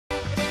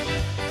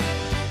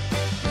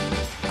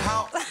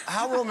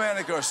How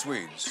romantic are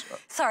Swedes?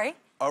 Sorry?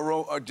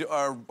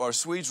 Are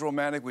Swedes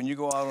romantic when you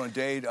go out on a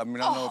date? I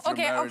mean, I don't know if you're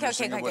married or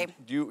single,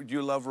 but do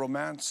you love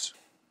romance?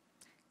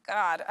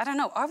 God, I don't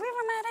know. Are we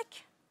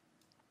romantic?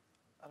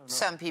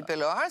 Some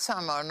people are,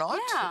 some are not.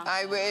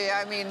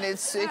 Yeah. I mean,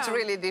 it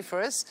really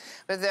differs.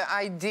 But the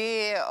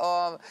idea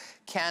of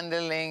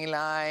candling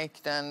light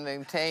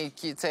and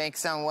you take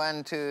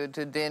someone to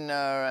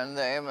dinner and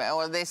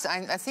all this,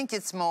 I think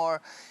it's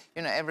more,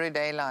 you know,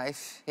 everyday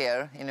life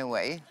here in a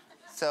way.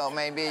 So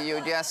maybe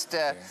you just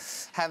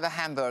have a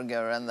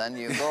hamburger and then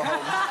you go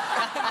home.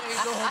 You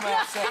go home and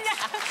have sex.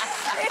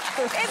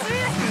 It's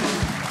really...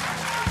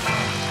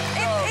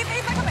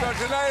 So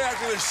tonight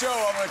after the show,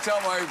 I'm going to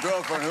tell my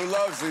girlfriend who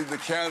loves the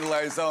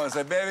candlelight song, and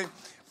say, baby,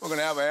 we're going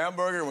to have a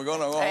hamburger and we're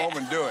going to go home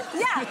and do it.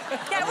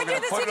 Yeah, we do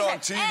this put it on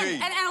TV.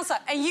 And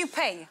Elsa, and you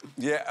pay.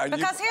 Yeah.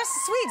 Because here's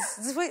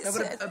the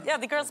Swedes. Yeah,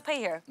 the girls pay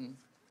here.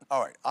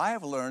 All right, I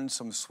have learned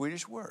some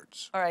Swedish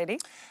words. All righty.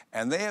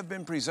 And they have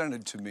been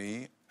presented to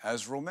me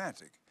as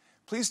romantic.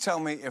 Please tell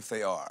me if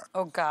they are.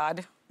 Oh,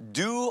 God.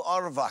 Du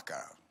är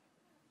vacker.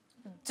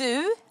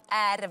 Du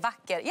är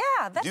vacker.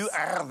 Yeah, that's... Du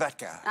är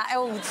vacker.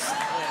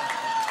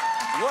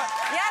 What?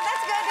 Yeah,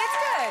 that's good. It's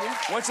good.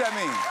 What's that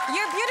mean?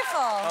 You're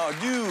beautiful. Oh,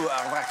 du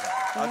är vacker.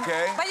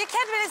 Okay. But you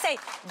can't really say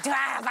du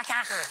är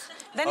vacker.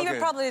 Then you're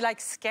probably like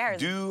scared.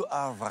 Du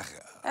är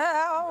vacker.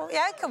 Oh,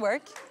 yeah, it could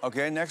work.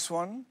 Okay, next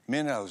one.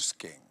 Min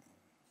älskling.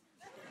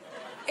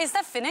 Is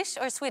that Finnish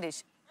or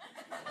Swedish?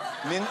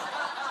 Min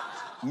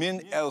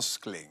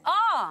älskling.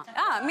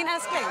 Min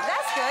älskling.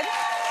 That's good.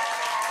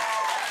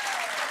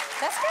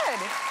 That's good.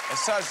 It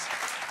says,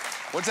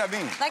 what's that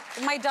mean? Like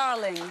my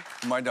darling.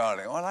 My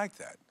darling. Oh, I like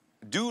that.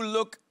 Do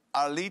look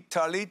a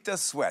little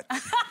sweat.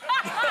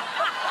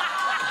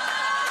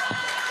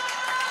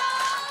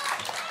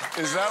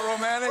 Is that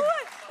romantic?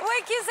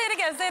 Wait, can you say it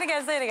again? Say it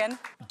again. Say it again.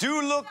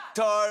 Do look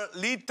a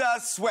little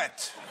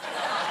sweat.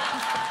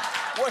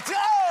 What?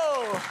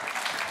 Oh!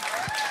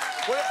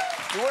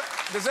 What?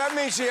 Does that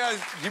mean she has?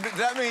 Does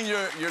that mean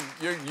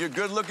you're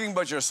good looking,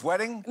 but you're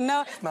sweating?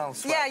 No. Smell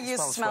sweat. Yeah, you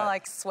smell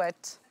like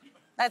sweat.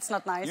 That's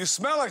not nice. You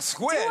smell like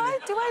squid.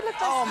 Do I look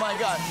like... Oh, my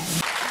God.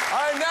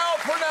 I now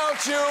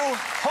pronounce you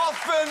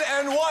husband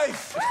and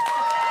wife.